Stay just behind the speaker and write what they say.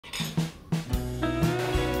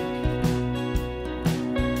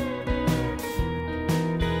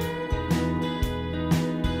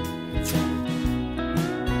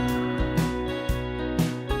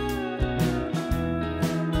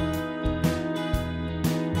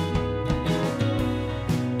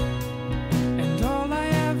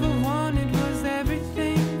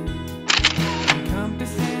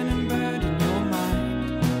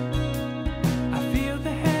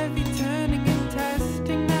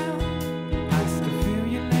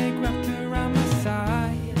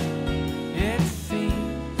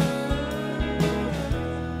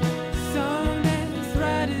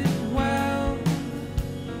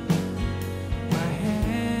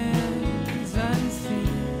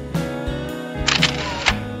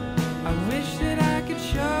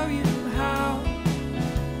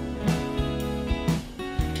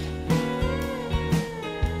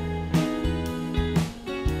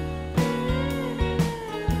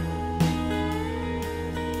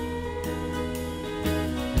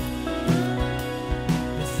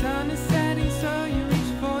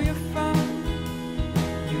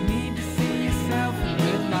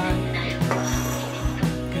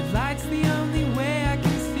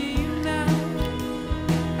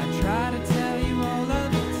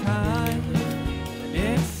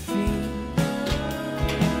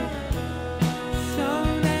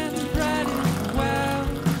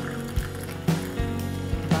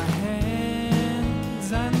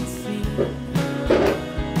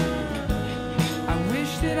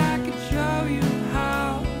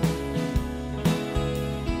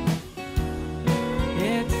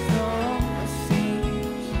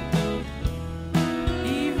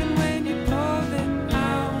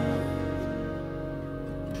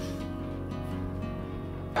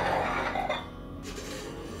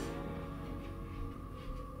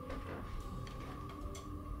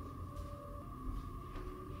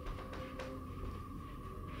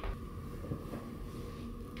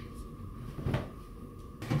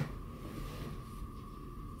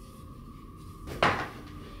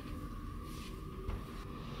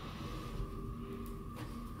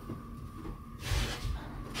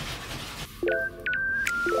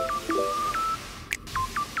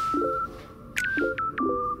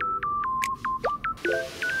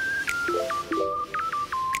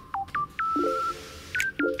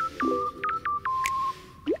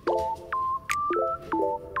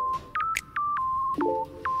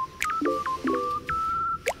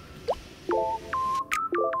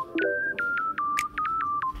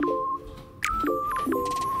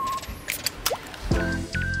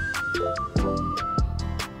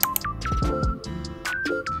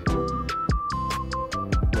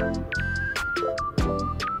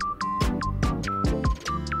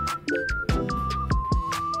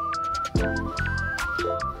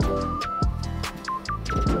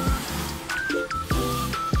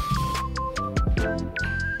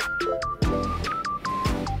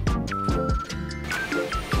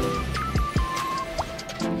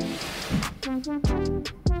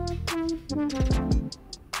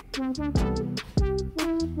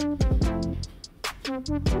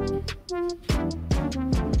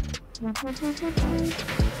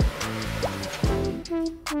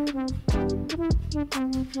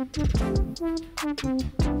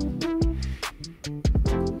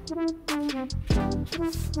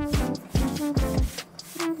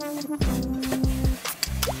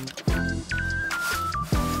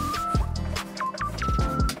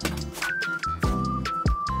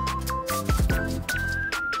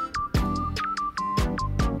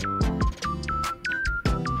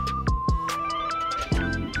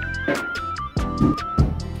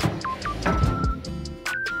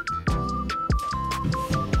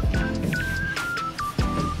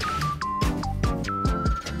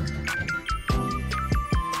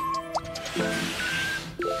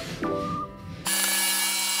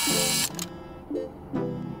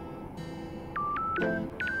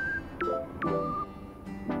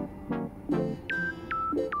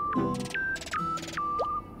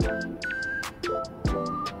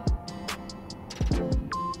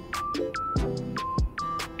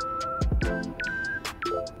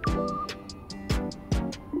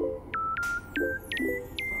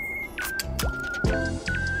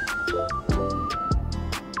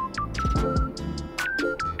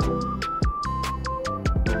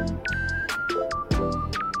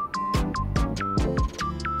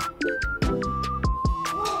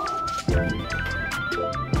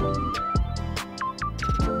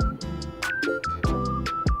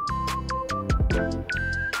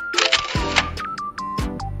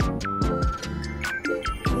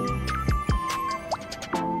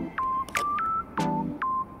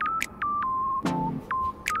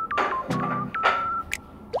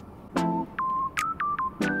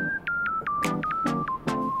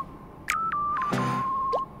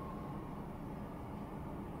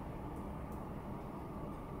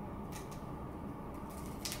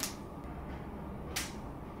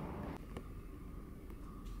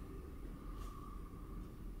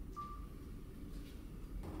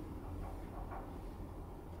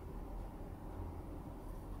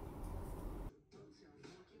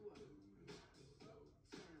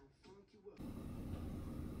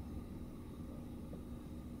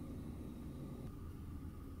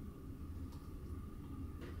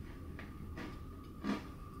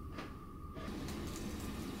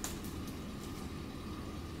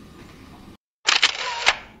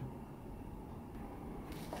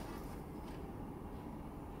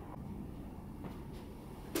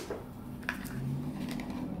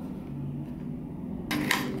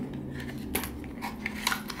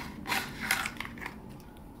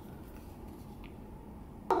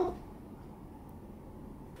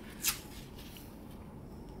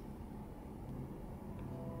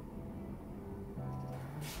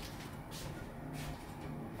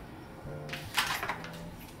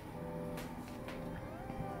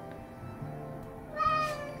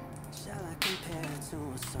to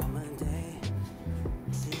a summer day.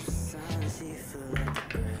 See the sun, she feel like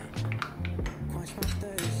the gray. Quench my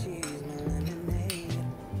thirst, she's my lemonade.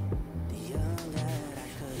 The young that I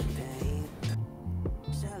could paint.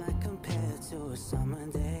 Shall I compare to a summer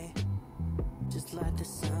day? Just like the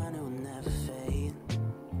sun, it will never fade.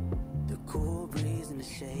 The cool breeze in the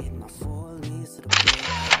shade, my four leaves to the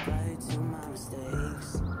blade, right to my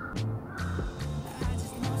mistakes. I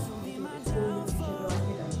just know she'll be my downfall.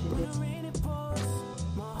 When the rain it pours,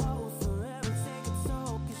 my heart will forever take a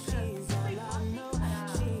toll. 'Cause she's all I know,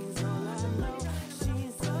 she's all I know,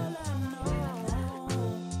 she's all I know.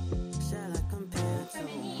 Shall I compare to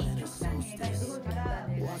winter solstice?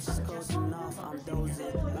 Watch us coasting off, I'm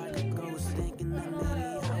dozing like a ghost, thinking that maybe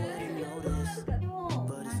I wouldn't notice.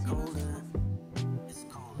 But it's colder, it's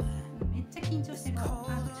colder. めっちゃ緊張してる。あ、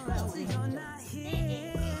ちょっときつい。You're not here.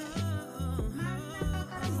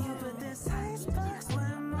 You put this high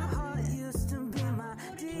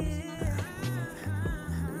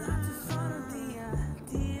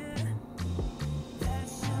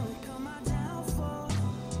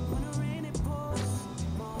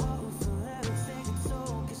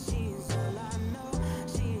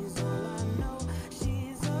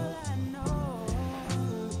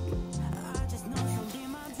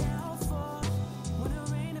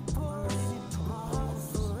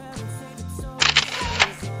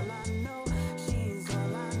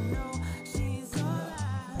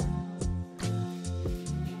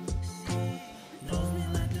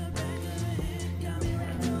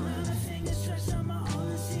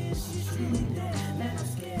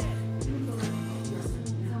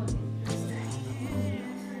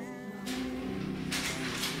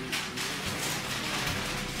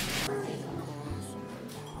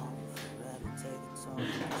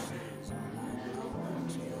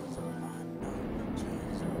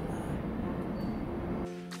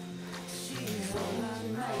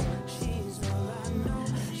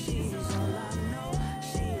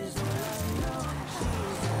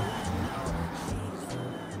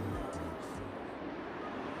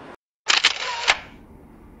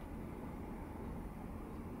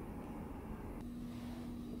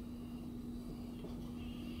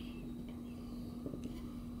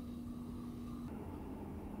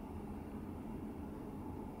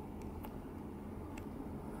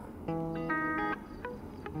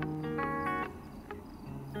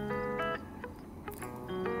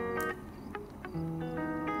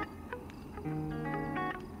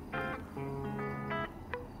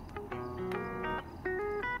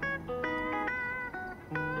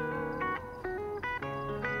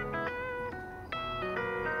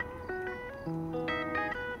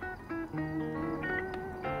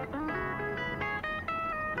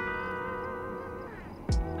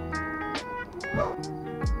ます。